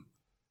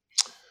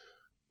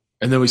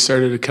we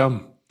started to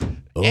come.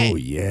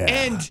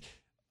 And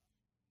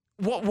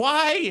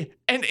why?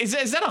 And is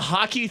that a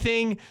hockey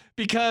thing?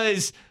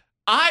 Because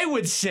I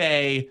would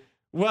say,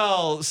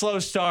 well, slow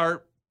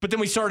start, but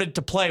then we started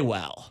to play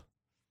well.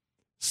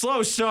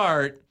 Slow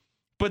start,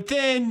 but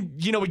then,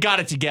 we got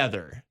it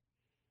together.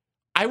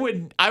 I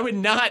would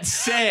not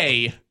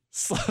say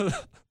slow.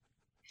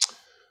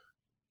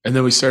 And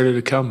then we started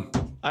to come.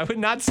 I would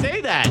not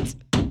say that.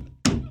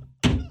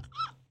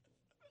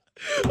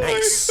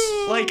 Nice.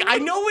 Like, I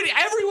know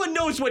everyone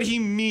knows what he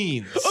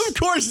means. Of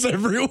course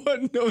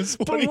everyone knows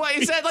what he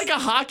means. Is that like a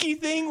hockey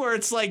thing where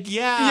it's like,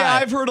 yeah. Yeah,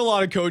 I've heard a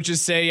lot of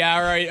coaches say, yeah,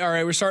 all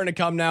right, we're starting to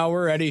come now,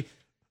 we're ready.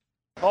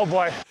 Oh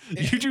boy.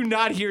 You do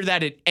not hear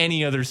that at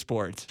any other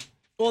sport.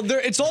 Well,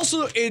 it's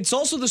also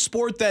the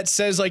sport that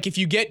says, like, if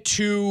you get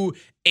too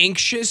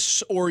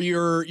anxious or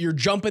you're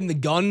jumping the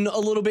gun a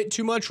little bit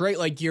too much, right?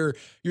 Like you're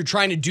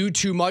trying to do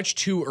too much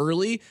too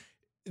early,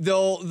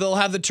 they'll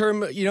have the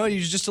term, you're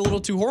just a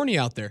little too horny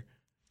out there.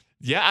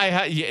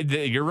 Yeah,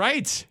 you're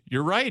right.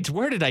 You're right.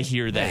 Where did I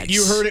hear that?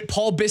 You heard it.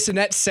 Paul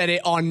Bissonnette said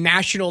it on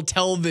national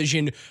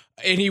television,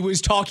 and he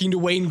was talking to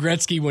Wayne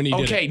Gretzky when he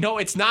did it. Okay, no,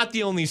 it's not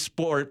the only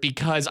sport,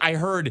 because I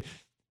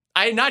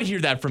did not hear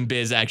that from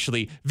Biz,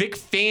 actually. Vic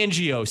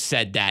Fangio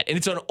said that, and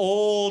it's an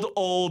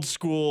old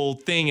school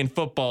thing in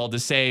football to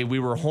say we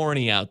were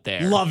horny out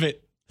there. Love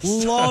it.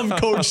 Love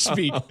coach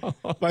speak.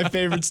 My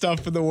favorite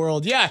stuff in the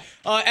world. Yeah,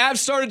 Avs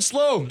started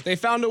slow. They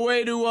found a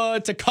way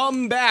to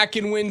come back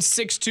and win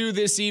 6-2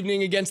 this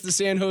evening against the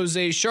San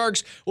Jose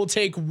Sharks. We'll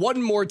take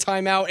one more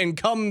timeout and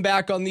come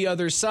back on the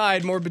other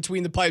side. More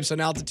Between the Pipes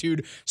on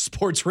Altitude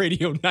Sports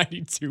Radio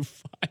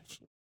 92.5.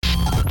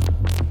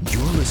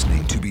 You're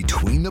listening to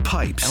Between the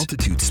Pipes,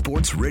 Altitude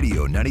Sports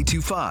Radio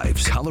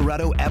 92.5's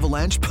Colorado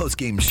Avalanche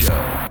postgame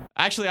show.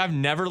 Actually, I've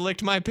never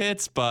licked my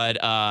pits, but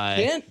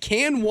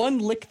can one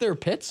lick their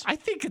pits? I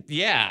think,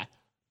 yeah,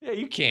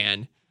 you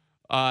can.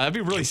 That'd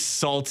be really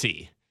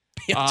salty.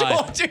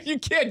 You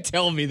can't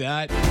tell me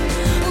that.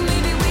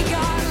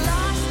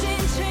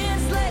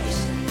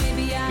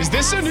 Is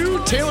this a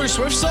new Taylor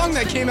Swift song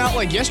that came out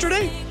like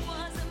yesterday?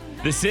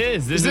 This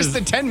is. Is this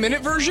the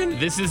 10-minute version?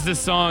 This is the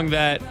song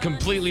that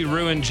completely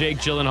ruined Jake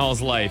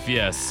Gyllenhaal's life,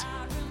 yes.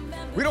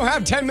 We don't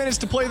have 10 minutes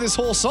to play this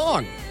whole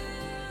song.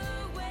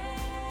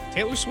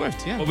 Taylor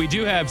Swift, yeah. Well, we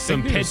do have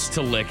some pits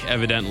to lick,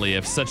 evidently,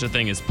 if such a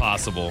thing is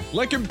possible.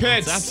 Licking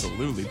pits. It's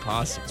absolutely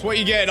possible. It's what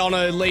you get on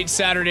a late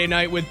Saturday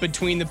night with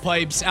Between the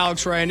Pipes.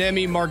 Alex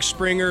Ryan, Mark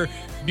Springer.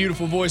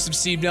 Beautiful voice of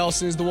Steve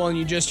Nelson is the one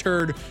you just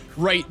heard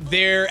right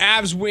there.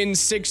 Avs win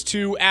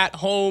 6-2 at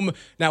home.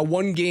 Now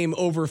one game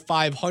over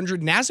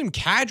 500. Nazem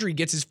Kadri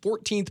gets his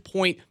 14th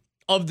point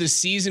of the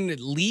season. It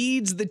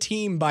leads the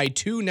team by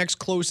 2. Next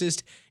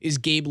closest is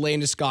Gabe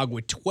Landeskog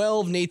with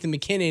 12. Nathan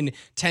McKinnon,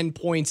 10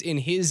 points in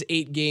his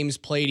 8 games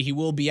played. He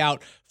will be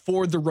out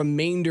for the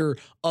remainder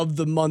of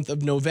the month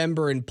of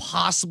November and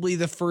possibly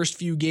the first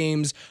few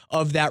games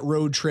of that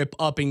road trip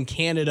up in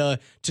Canada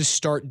to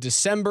start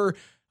December.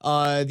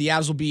 The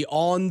Avs will be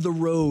on the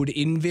road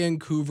in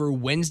Vancouver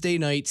Wednesday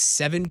night,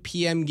 7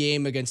 p.m.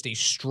 game against a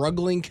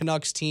struggling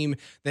Canucks team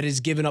that has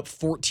given up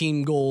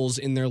 14 goals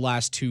in their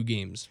last 2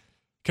 games.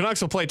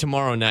 Canucks will play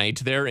tomorrow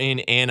night. They're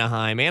in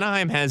Anaheim.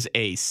 Anaheim has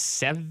a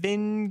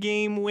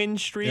 7-game win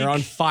streak. They're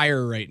on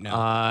fire right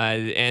now.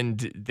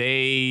 And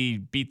they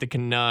beat the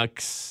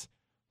Canucks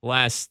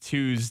last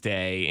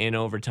Tuesday in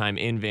overtime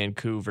in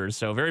Vancouver.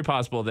 So very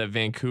possible that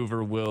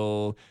Vancouver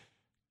will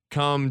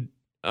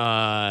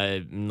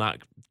not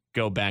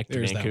go back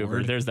to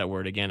Vancouver. There's that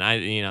word again.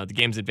 The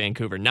game's at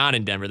Vancouver, not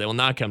in Denver. They will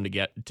not come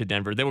to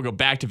Denver. They will go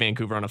back to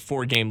Vancouver on a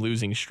 4-game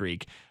losing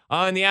streak.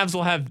 And the Avs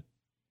will have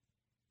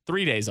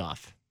 3 days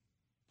off.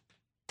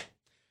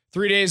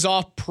 3 days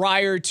off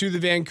prior to the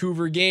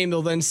Vancouver game.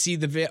 They'll then see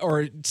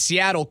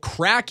Seattle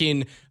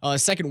Kraken,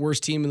 second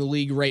worst team in the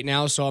league right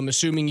now. So I'm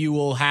assuming you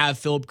will have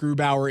Philip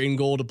Grubauer in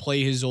goal to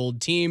play his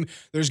old team.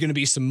 There's going to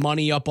be some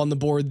money up on the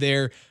board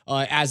there,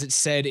 as it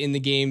said in the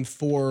game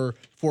for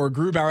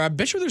Grubauer. I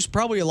bet you there's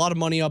probably a lot of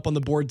money up on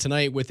the board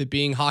tonight with it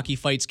being Hockey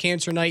Fights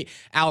Cancer Night.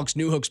 Alex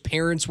Newhook's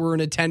parents were in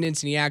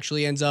attendance, and he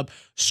actually ends up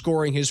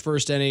scoring his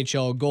first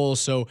NHL goal.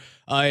 So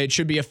it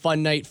should be a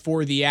fun night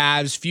for the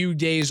Avs. Few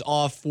days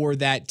off for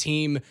that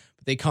team, but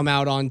they come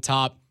out on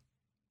top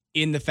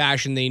in the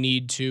fashion they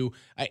need to.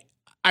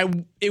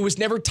 It was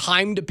never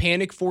time to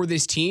panic for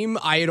this team.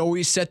 I had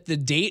always set the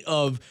date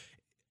of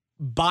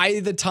by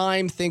the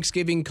time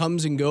Thanksgiving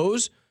comes and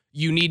goes,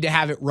 you need to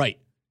have it right.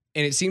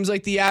 And it seems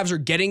like the Avs are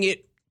getting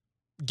it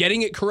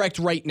correct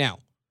right now.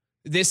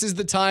 This is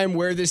the time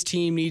where this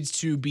team needs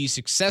to be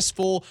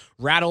successful,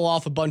 rattle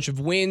off a bunch of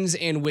wins,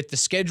 and with the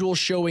schedule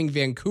showing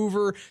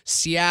Vancouver,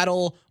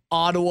 Seattle,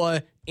 Ottawa,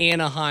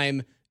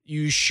 Anaheim,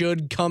 you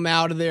should come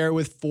out of there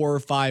with 4 or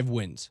 5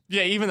 wins.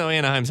 Yeah, even though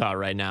Anaheim's hot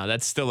right now,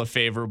 that's still a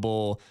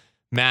favorable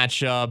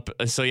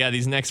matchup. So yeah,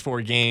 these next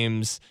 4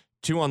 games,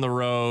 2 on the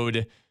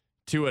road,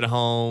 2 at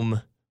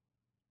home.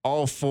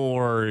 All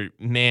 4,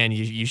 man,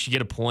 you should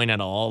get a point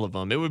out of all of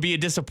them. It would be a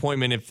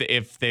disappointment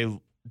if they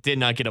did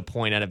not get a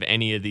point out of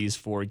any of these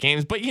 4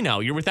 games. But,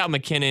 you're without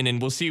McKinnon,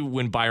 and we'll see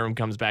when Byram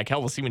comes back.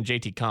 Hell, we'll see when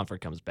JT Compher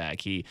comes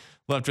back. He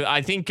left.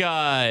 I think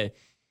I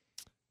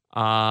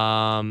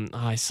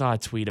saw a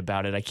tweet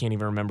about it. I can't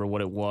even remember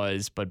what it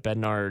was, but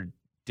Bednar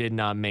did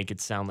not make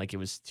it sound like it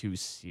was too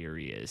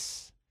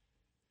serious.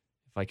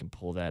 If I can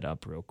pull that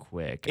up real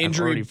quick. I've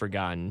already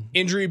forgotten.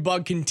 Injury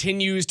bug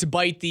continues to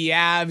bite the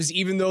Avs,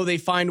 even though they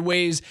find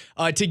ways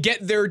to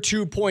get their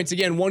 2 points.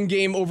 Again, 1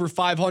 game over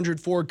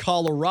 500 for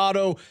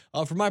Colorado.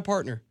 For my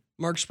partner,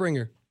 Mark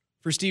Springer.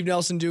 For Steve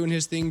Nelson doing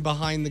his thing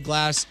behind the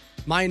glass.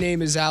 My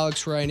name is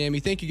Alex Ryan.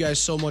 Thank you guys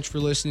so much for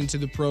listening to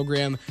the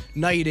program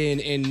night in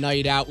and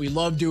night out. We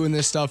love doing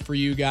this stuff for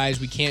you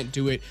guys. We can't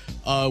do it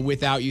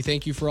without you.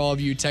 Thank you for all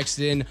of you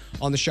texted in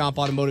on the Shop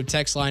Automotive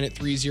text line at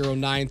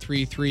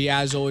 30933.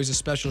 As always, a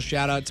special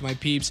shout out to my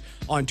peeps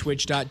on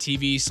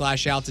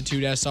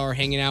twitch.tv/AltitudeSR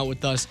hanging out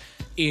with us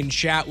in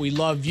chat. We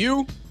love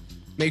you.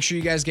 Make sure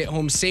you guys get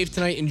home safe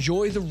tonight.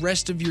 Enjoy the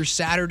rest of your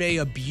Saturday.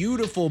 A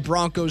beautiful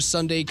Broncos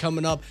Sunday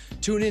coming up.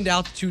 Tune in to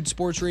Altitude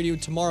Sports Radio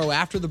tomorrow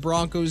after the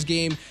Broncos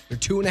game. They're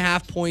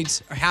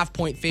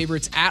 2.5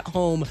 favorites at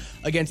home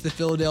against the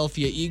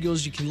Philadelphia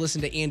Eagles. You can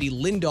listen to Andy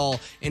Lindahl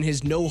in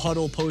his No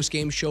Huddle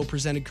postgame show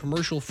presented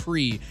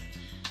commercial-free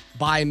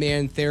by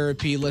Man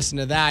Therapy. Listen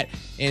to that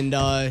and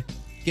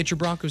get your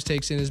Broncos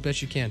takes in as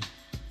best you can.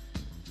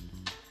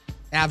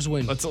 Avs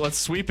win. Let's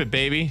sweep it,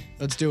 baby.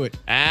 Let's do it.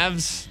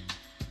 Avs.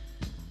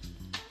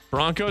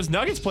 Broncos.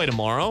 Nuggets play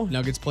tomorrow.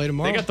 They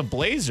got the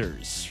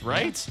Blazers,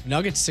 right? Yeah.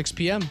 Nuggets, 6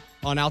 p.m.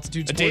 on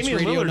Altitude Sports Damian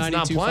Radio Lillard's 92.5.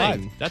 not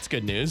playing. That's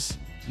good news.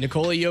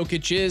 Nikola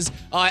Jokic is.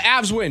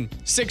 Avs win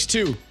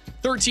 6-2.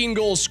 13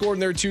 goals scored in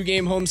their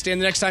 2-game homestand. The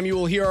next time you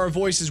will hear our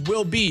voices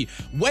will be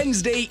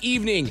Wednesday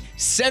evening,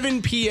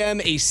 7 p.m.,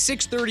 a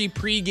 6:30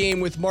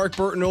 pregame with Mark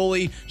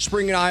Bertinoli.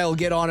 Spring and I will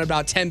get on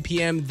about 10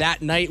 p.m.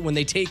 that night when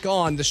they take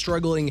on the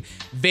struggling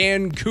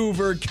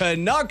Vancouver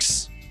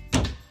Canucks.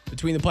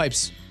 Between the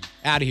Pipes.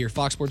 Out of here.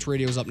 Fox Sports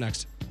Radio is up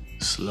next.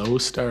 Slow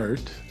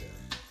start.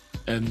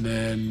 and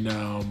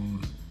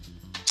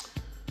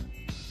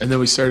then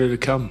we started to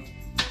come.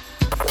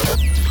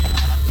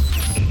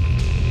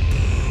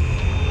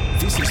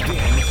 This has been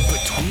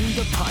Between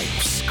the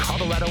Pipes,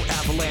 Colorado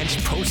Avalanche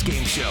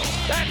postgame show.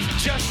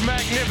 That's just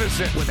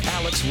magnificent. With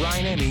Alex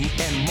Ryan-Emmy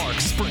and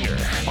Mark Springer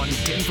on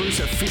Denver's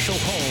official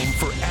home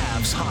for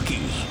Avs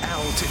hockey.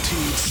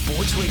 Altitude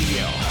Sports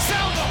Radio.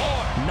 Sound the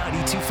horn!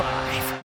 92.5.